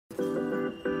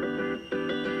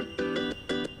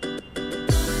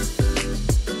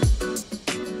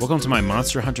Welcome to my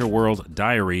Monster Hunter World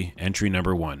Diary entry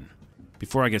number 1.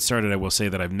 Before I get started, I will say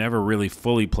that I've never really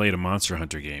fully played a Monster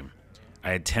Hunter game.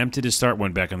 I attempted to start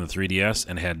one back on the 3DS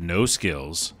and had no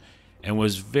skills, and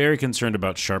was very concerned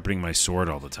about sharpening my sword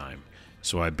all the time,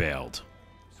 so I bailed.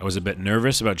 I was a bit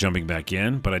nervous about jumping back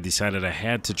in, but I decided I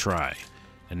had to try,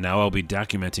 and now I'll be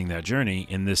documenting that journey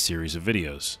in this series of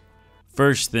videos.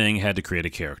 First thing, had to create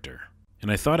a character.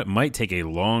 And I thought it might take a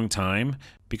long time,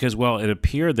 because while it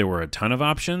appeared there were a ton of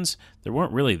options, there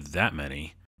weren't really that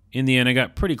many. In the end, I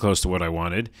got pretty close to what I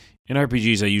wanted. In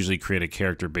RPGs, I usually create a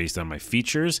character based on my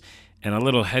features, and a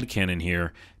little headcanon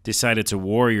here decided it's a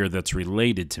warrior that's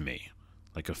related to me,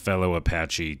 like a fellow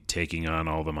Apache taking on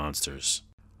all the monsters.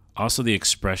 Also, the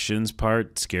expressions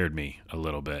part scared me a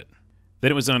little bit.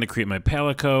 Then it was on to create my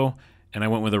Palico, and I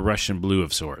went with a Russian blue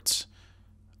of sorts.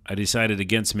 I decided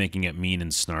against making it mean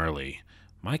and snarly.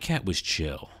 My cat was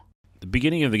chill. The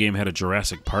beginning of the game had a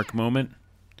Jurassic Park moment.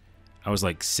 I was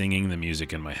like singing the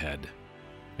music in my head.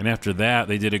 And after that,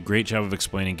 they did a great job of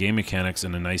explaining game mechanics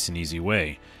in a nice and easy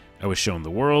way. I was shown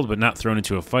the world, but not thrown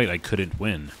into a fight I couldn't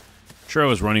win. Sure, I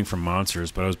was running from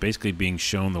monsters, but I was basically being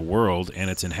shown the world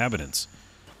and its inhabitants,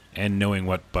 and knowing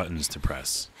what buttons to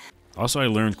press. Also, I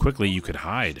learned quickly you could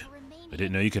hide. I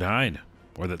didn't know you could hide,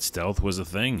 or that stealth was a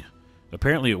thing.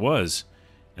 Apparently it was,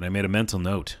 and I made a mental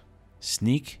note.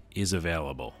 Sneak is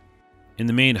available. In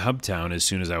the main hub town, as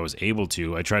soon as I was able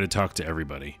to, I tried to talk to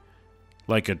everybody,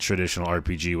 like a traditional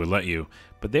RPG would let you,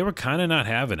 but they were kind of not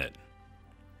having it.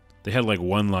 They had like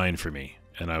one line for me,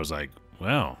 and I was like,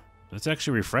 wow, that's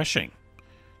actually refreshing.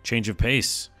 Change of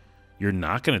pace. You're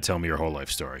not going to tell me your whole life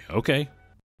story. Okay.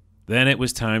 Then it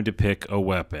was time to pick a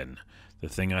weapon, the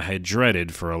thing I had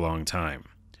dreaded for a long time.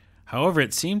 However,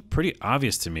 it seemed pretty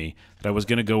obvious to me that I was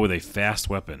going to go with a fast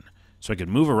weapon, so I could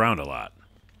move around a lot.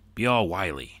 Be all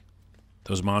wily.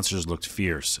 Those monsters looked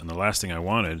fierce, and the last thing I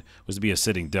wanted was to be a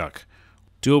sitting duck.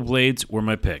 Dual blades were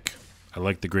my pick. I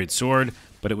liked the great sword,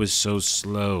 but it was so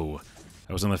slow.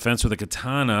 I was on the fence with a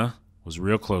katana, was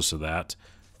real close to that,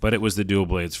 but it was the dual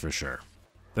blades for sure.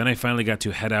 Then I finally got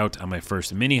to head out on my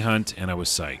first mini hunt, and I was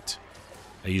psyched.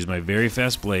 I used my very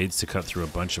fast blades to cut through a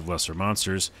bunch of lesser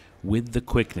monsters with the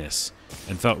quickness,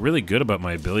 and felt really good about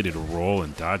my ability to roll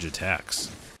and dodge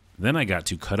attacks. Then I got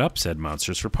to cut up said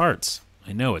monsters for parts.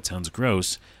 I know it sounds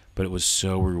gross, but it was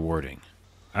so rewarding.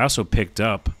 I also picked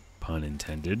up, pun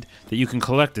intended, that you can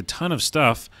collect a ton of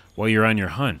stuff while you're on your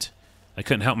hunt. I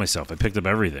couldn't help myself. I picked up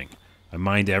everything. I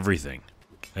mined everything.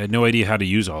 I had no idea how to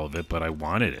use all of it, but I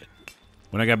wanted it.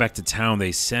 When I got back to town,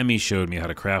 they semi-showed me how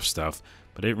to craft stuff,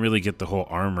 but I didn't really get the whole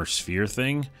armor sphere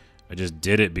thing. I just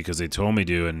did it because they told me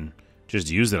to and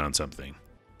just used it on something.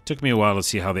 It took me a while to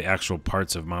see how the actual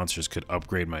parts of monsters could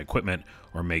upgrade my equipment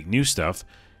or make new stuff,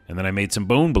 and then I made some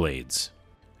bone blades.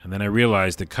 And then I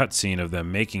realized the cutscene of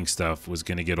them making stuff was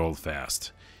going to get old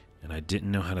fast, and I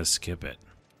didn't know how to skip it.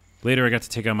 Later, I got to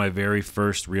take on my very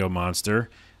first real monster.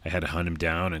 I had to hunt him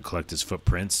down and collect his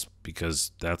footprints,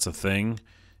 because that's a thing.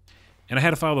 And I had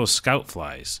to follow those scout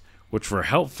flies, which were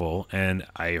helpful, and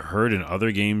I heard in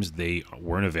other games they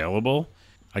weren't available.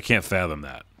 I can't fathom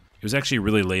that. It was actually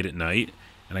really late at night,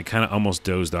 and I kind of almost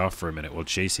dozed off for a minute while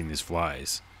chasing these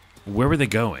flies. Where were they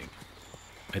going?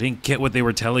 I didn't get what they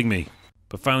were telling me.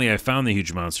 But finally I found the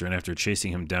huge monster, and after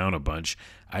chasing him down a bunch,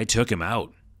 I took him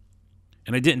out.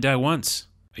 And I didn't die once.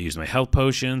 I used my health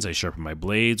potions, I sharpened my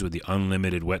blades with the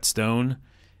unlimited whetstone,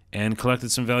 and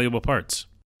collected some valuable parts.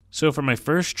 So for my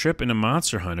first trip into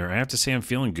Monster Hunter, I have to say I'm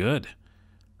feeling good.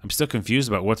 I'm still confused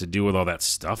about what to do with all that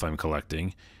stuff I'm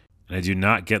collecting, and I do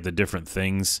not get the different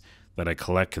things that I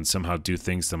collect can somehow do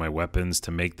things to my weapons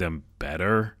to make them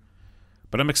better.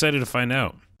 But I'm excited to find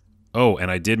out. Oh,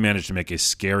 and I did manage to make a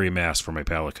scary mask for my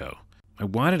Palico. I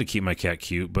wanted to keep my cat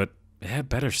cute, but it had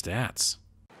better stats.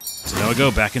 So now I go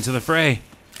back into the fray.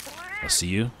 I'll see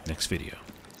you next video.